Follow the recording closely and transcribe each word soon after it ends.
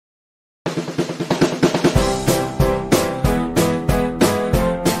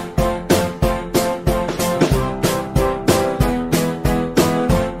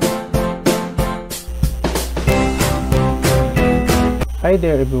Hi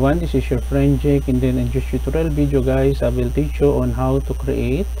there everyone, this is your friend Jake, and then in this tutorial video guys, I will teach you on how to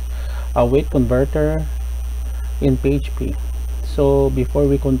create a weight converter in PHP. So before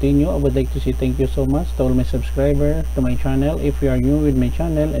we continue, I would like to say thank you so much to all my subscribers to my channel. If you are new with my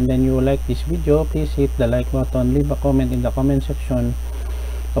channel and then you like this video, please hit the like button, leave a comment in the comment section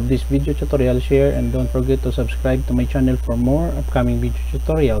of this video tutorial, share, and don't forget to subscribe to my channel for more upcoming video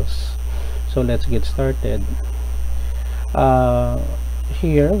tutorials. So let's get started.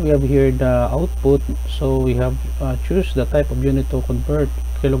 Here we have here the output, so we have choose the type of unit to convert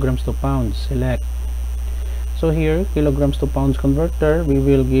kilograms to pounds, select. So here kilograms to pounds converter, we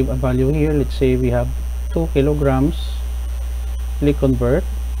will give a value here. Let's say we have 2 kilograms, click convert.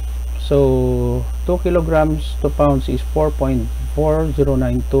 So 2 kilograms to pounds is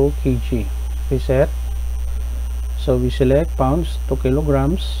 4.4092 kg. Reset. So we select pounds to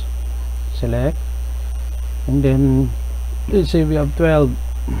kilograms, select, and then let's say we have 12,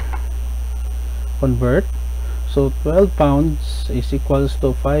 convert. So 12 pounds is equals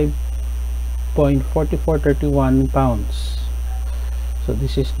to 5.4431 pounds. So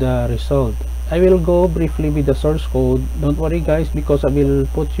this is the result. I will go briefly with the source code. Don't worry guys, because I will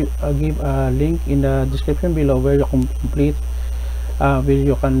give a link in the description below where you can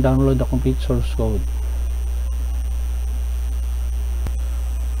download the complete source code.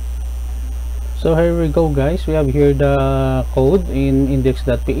 So here we go guys, we have here the code in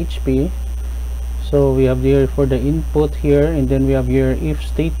index.php. so we have here for the input here, and then we have here if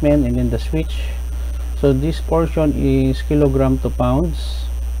statement, and then the switch. So this portion is kilogram to pounds,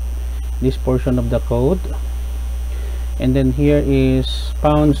 this portion of the code, and then here is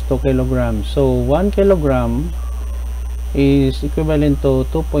pounds to kilograms. So 1 kilogram is equivalent to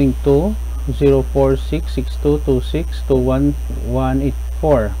 2.20466226 to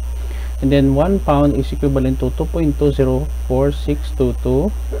 1184, and then 1 pound is equivalent to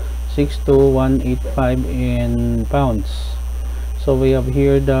 2.204622622185 in pounds. So we have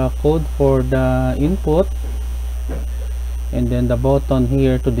here the code for the input, and then the button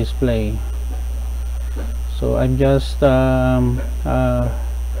here to display. So I'm just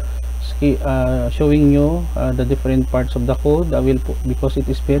showing you the different parts of the code. I will put, because it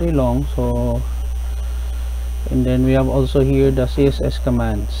is very long. So, and then we have also here the CSS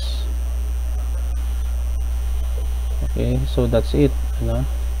commands. Okay, so that's it, you know.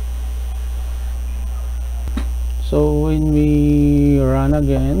 So when we run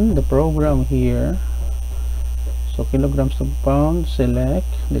again the program here, so kilograms to pounds, select.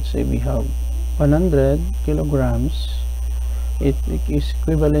 Let's say we have 100 kilograms, it is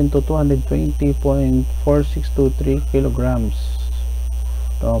equivalent to 220.4623 kilograms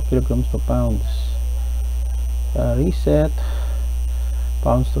to pounds. Reset,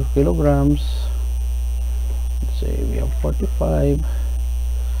 pounds to kilograms. Let's say we have 45,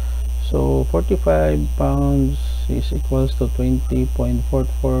 so 45 pounds is equals to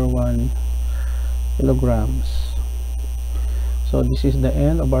 20.441 kilograms. So this is the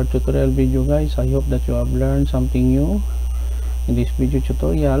end of our tutorial video guys. I hope that you have learned something new in this video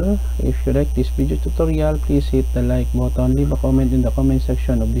tutorial. If you like this video tutorial, please hit the like button, leave a comment in the comment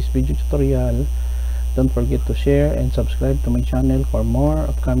section of this video tutorial. Don't forget to share and subscribe to my channel for more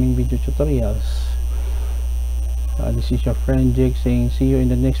upcoming video tutorials. This is your friend Jake saying see you in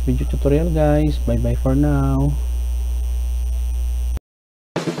the next video tutorial guys. Bye bye for now.